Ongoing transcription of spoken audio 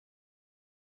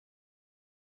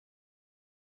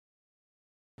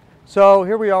So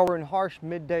here we are, we're in harsh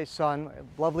midday sun,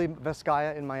 lovely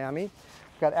Vizcaya in Miami.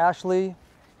 We've got Ashley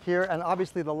here, and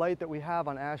obviously the light that we have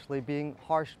on Ashley, being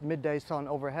harsh midday sun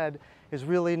overhead, is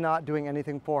really not doing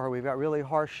anything for her. We've got really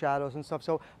harsh shadows and stuff.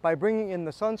 So by bringing in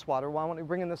the sun swatter, why don't we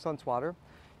bring in the sun swatter?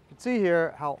 You can see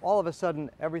here how all of a sudden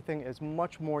everything is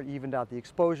much more evened out. The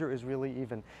exposure is really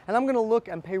even. And I'm going to look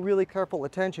and pay really careful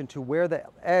attention to where the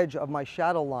edge of my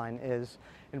shadow line is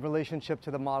in relationship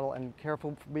to the model, and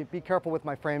be careful with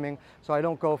my framing so I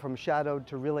don't go from shadowed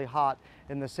to really hot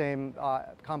in the same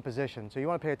composition. So you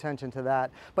want to pay attention to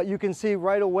that. But you can see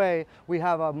right away we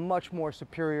have a much more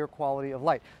superior quality of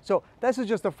light. So this is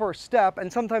just the first step,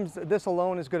 and sometimes this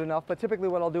alone is good enough, but typically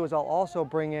what I'll do is I'll also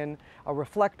bring in a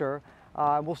reflector.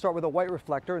 We'll start with a white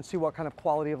reflector and see what kind of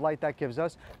quality of light that gives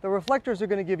us. The reflectors are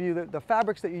going to give you, the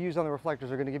fabrics that you use on the reflectors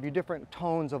are going to give you different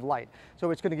tones of light.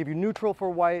 So it's going to give you neutral for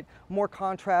white, more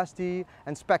contrasty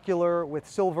and specular with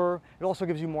silver. It also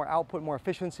gives you more output, more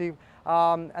efficiency.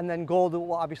 And then gold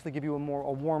will obviously give you a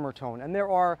warmer tone. And there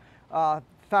are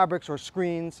fabrics or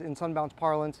screens in Sunbounce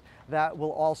parlance that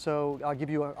will also give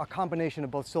you a combination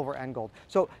of both silver and gold.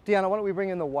 So Deanna, why don't we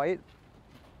bring in the white?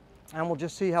 And we'll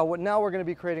just see how, now we're going to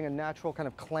be creating a natural kind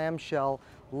of clamshell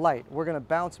light. We're going to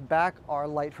bounce back our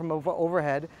light from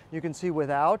overhead. You can see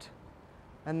without,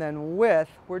 and then with,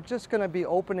 we're just going to be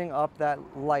opening up that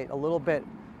light a little bit,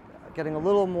 getting a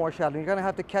little more shadow. You're going to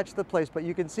have to catch the place, but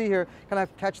you can see here, kind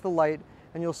of catch the light,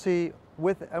 and you'll see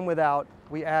with and without,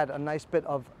 we add a nice bit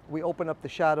of, we open up the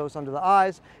shadows under the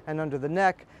eyes and under the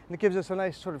neck, and it gives us a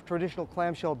nice sort of traditional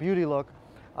clamshell beauty look.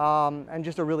 And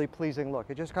just a really pleasing look.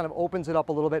 It just kind of opens it up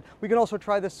a little bit. We can also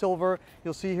try the silver.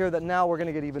 You'll see here that now we're going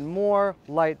to get even more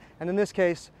light, and in this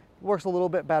case it works a little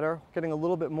bit better, getting a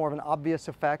little bit more of an obvious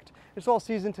effect. It's all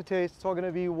seasoned to taste. It's all going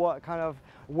to be what kind of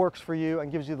works for you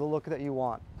and gives you the look that you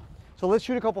want. So let's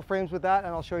shoot a couple frames with that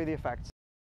and I'll show you the effects.